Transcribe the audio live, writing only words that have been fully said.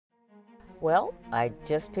Well, I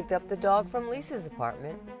just picked up the dog from Lisa's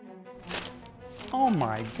apartment. Oh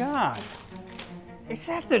my God. Is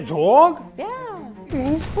that the dog? Yeah.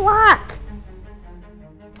 He's black.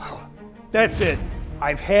 That's it.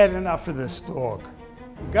 I've had enough of this dog.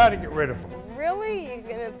 We gotta get rid of him. Really? You're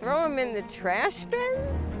gonna throw him in the trash bin?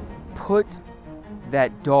 Put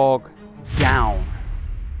that dog down.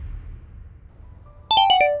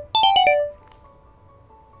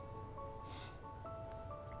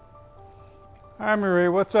 Hi, Marie,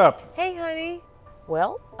 what's up? Hey, honey.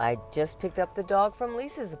 Well, I just picked up the dog from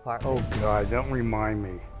Lisa's apartment. Oh God, don't remind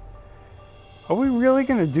me. Are we really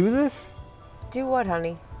gonna do this? Do what,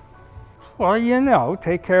 honey? Well, you know,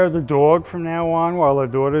 take care of the dog from now on while our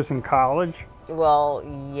daughter's in college. Well,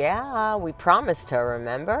 yeah, we promised her,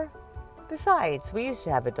 remember? Besides, we used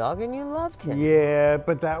to have a dog and you loved him. Yeah,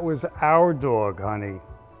 but that was our dog, honey.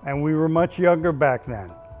 And we were much younger back then.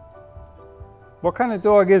 What kind of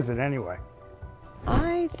dog is it anyway?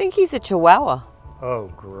 I think he's a Chihuahua. Oh,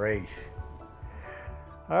 great.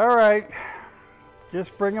 All right.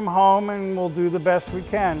 Just bring him home and we'll do the best we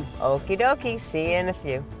can. Okie dokie, see you in a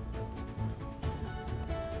few.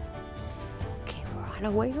 Okay, we're on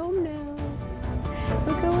our way home now.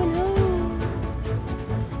 We're going home.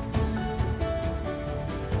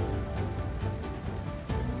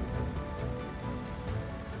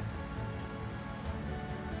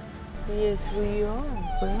 Yes, we are.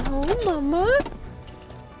 We're home, Mama.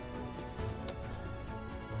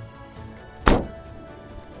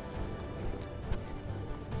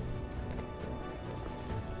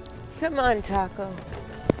 Come on, Taco.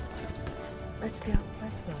 Let's go,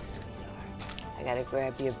 sweetheart. I gotta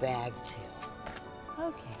grab your bag, too.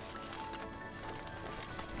 Okay.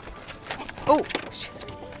 Oh,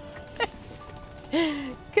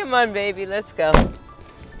 come on, baby, let's go. Come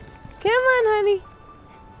on, honey.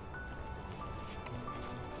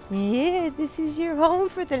 Yeah, this is your home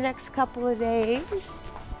for the next couple of days.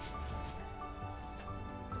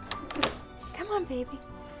 Come on, baby.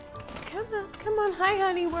 Come on. Hi,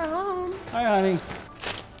 honey, we're home. Hi, honey.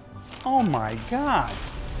 Oh my God.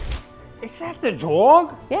 Is that the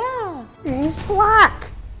dog? Yeah. He's black.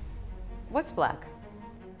 What's black?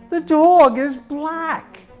 The dog is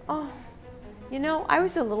black. Oh, you know, I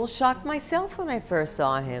was a little shocked myself when I first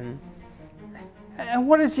saw him. And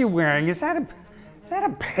what is he wearing? Is that a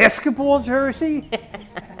basketball jersey?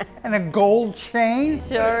 And a gold chain?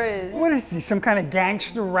 Sure is. What is he, some kind of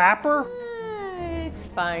gangster rapper? It's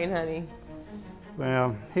fine, honey.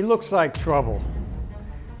 Well, he looks like trouble.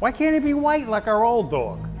 Why can't he be white like our old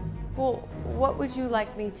dog? Well, what would you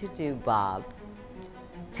like me to do, Bob?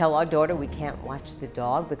 Tell our daughter we can't watch the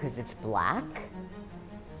dog because it's black?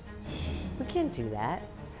 We can't do that.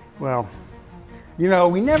 Well, you know,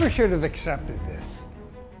 we never should have accepted this.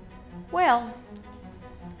 Well,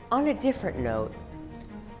 on a different note,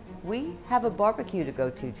 we have a barbecue to go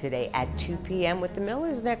to today at 2 p.m. with the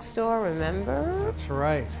Millers next door, remember? That's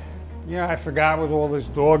right. Yeah, I forgot with all this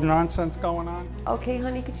dog nonsense going on. Okay,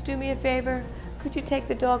 honey, could you do me a favor? Could you take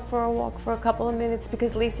the dog for a walk for a couple of minutes?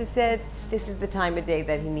 Because Lisa said this is the time of day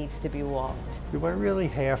that he needs to be walked. Do I really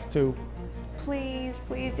have to? Please,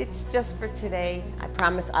 it's just for today. I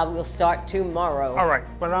promise I will start tomorrow. All right,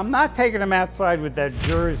 but I'm not taking him outside with that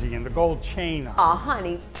jersey and the gold chain on. Aw,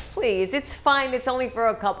 honey, please, it's fine. It's only for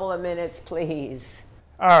a couple of minutes, please.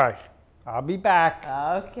 All right, I'll be back.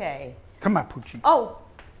 Okay. Come on, Poochie. Oh,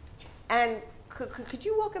 and could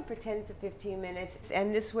you walk him for 10 to 15 minutes?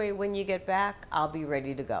 And this way, when you get back, I'll be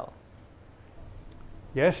ready to go.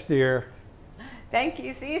 Yes, dear. Thank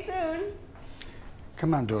you. See you soon.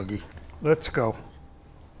 Come on, doggy. Let's go.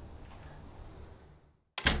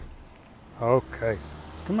 Okay.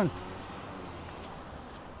 Come on.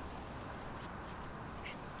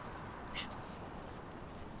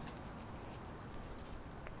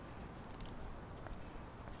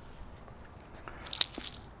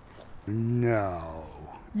 No.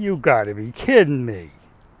 You gotta be kidding me.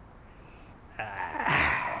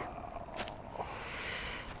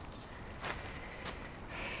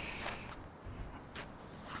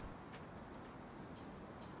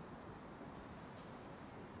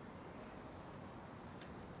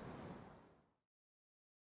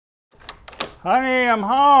 Honey, I'm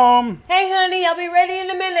home. Hey, honey, I'll be ready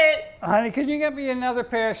in a minute. Honey, could you get me another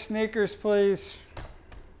pair of sneakers, please?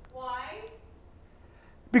 Why?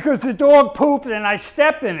 Because the dog pooped and I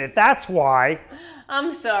stepped in it, that's why.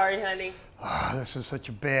 I'm sorry, honey. Oh, this is such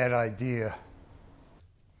a bad idea.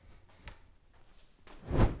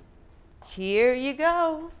 Here you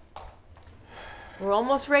go. We're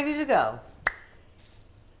almost ready to go.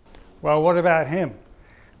 Well, what about him?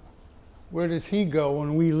 Where does he go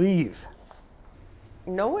when we leave?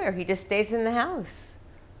 Nowhere. He just stays in the house.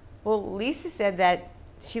 Well, Lisa said that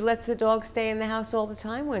she lets the dog stay in the house all the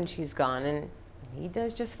time when she's gone, and he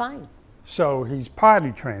does just fine. So he's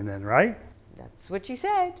potty trained then, right? That's what she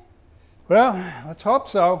said. Well, let's hope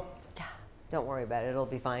so. Don't worry about it. It'll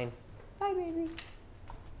be fine. Bye, baby.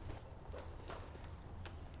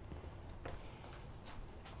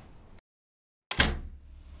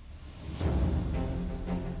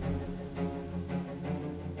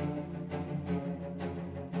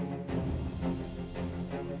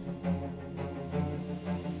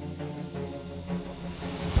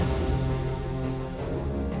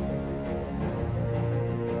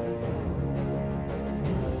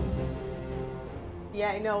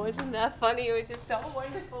 Yeah, I know. Isn't that funny? It was just so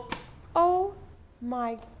wonderful. Oh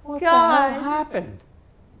my God. What the hell happened?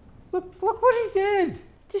 Look what he did.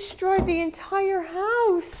 Destroyed the entire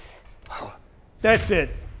house. That's it.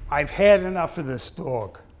 I've had enough of this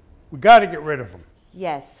dog. We got to get rid of him.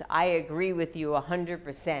 Yes, I agree with you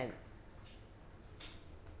 100%.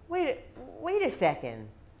 Wait a second.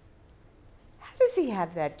 How does he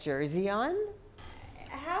have that jersey on?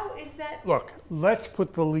 How is that? Look, let's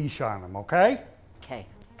put the leash on him, okay? Okay.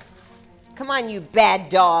 Come on, you bad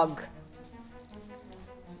dog.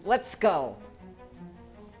 Let's go.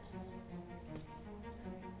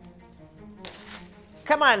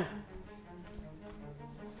 Come on.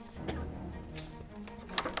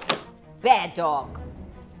 Bad dog.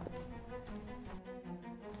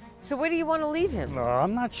 So where do you want to leave him? No,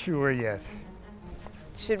 I'm not sure yet.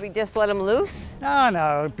 Should we just let him loose?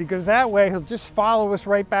 No, because that way he'll just follow us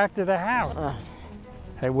right back to the house.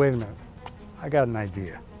 Hey, wait a minute. I got an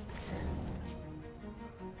idea.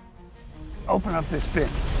 Open up this bin.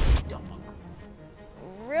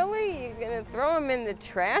 Really? You're gonna throw him in the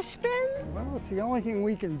trash bin? Well, it's the only thing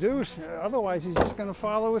we can do. Otherwise, he's just gonna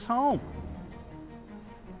follow us home.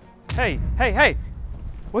 Hey,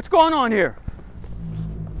 what's going on here?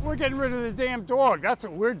 We're getting rid of the damn dog. That's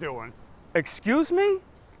what we're doing. Excuse me?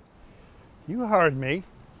 You heard me.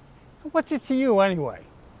 What's it to you anyway?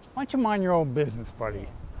 Why don't you mind your own business, buddy?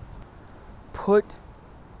 Put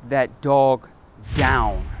that dog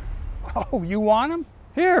down. Oh, you want him?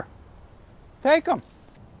 Here, take him.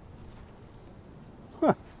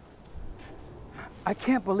 Huh. I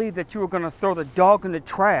can't believe that you were going to throw the dog in the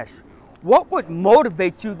trash. What would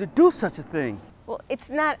motivate you to do such a thing? Well, it's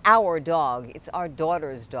not our dog. It's our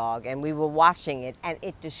daughter's dog, and we were watching it, and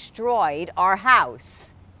it destroyed our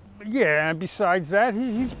house. Yeah, and besides that,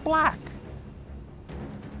 he's black.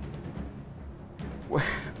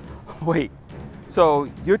 Wait,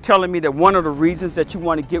 so you're telling me that one of the reasons that you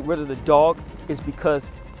want to get rid of the dog is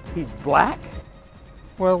because he's black?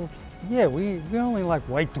 Well, yeah, we only like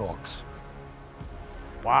white dogs.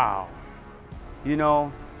 Wow. You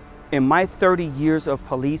know, in my 30 years of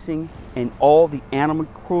policing and all the animal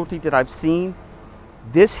cruelty that I've seen,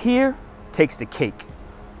 this here takes the cake.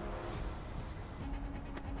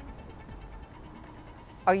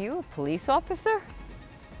 Are you a police officer?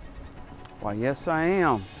 Why, yes, I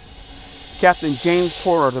am. Captain James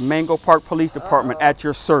Porter of the Mango Park Police Department at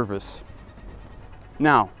your service.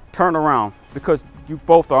 Now, turn around, because you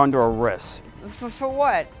both are under arrest. For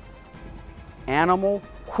what? Animal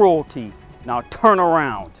cruelty. Now turn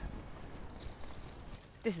around.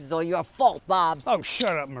 This is all your fault, Bob. Oh,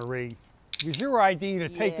 shut up, Marie. It was your idea to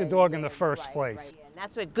take the dog in the first place. Right, yeah. And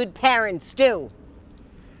that's what good parents do.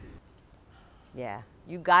 Yeah,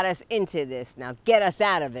 you got us into this. Now get us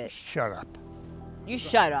out of it. Shut up. You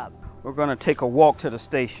shut up. We're gonna take a walk to the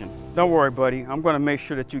station. Don't worry, buddy. I'm gonna make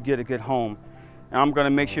sure that you get a good home. And I'm gonna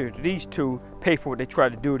make sure that these two pay for what they try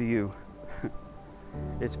to do to you.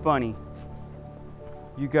 It's funny.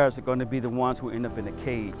 You guys are gonna be the ones who end up in a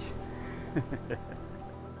cage.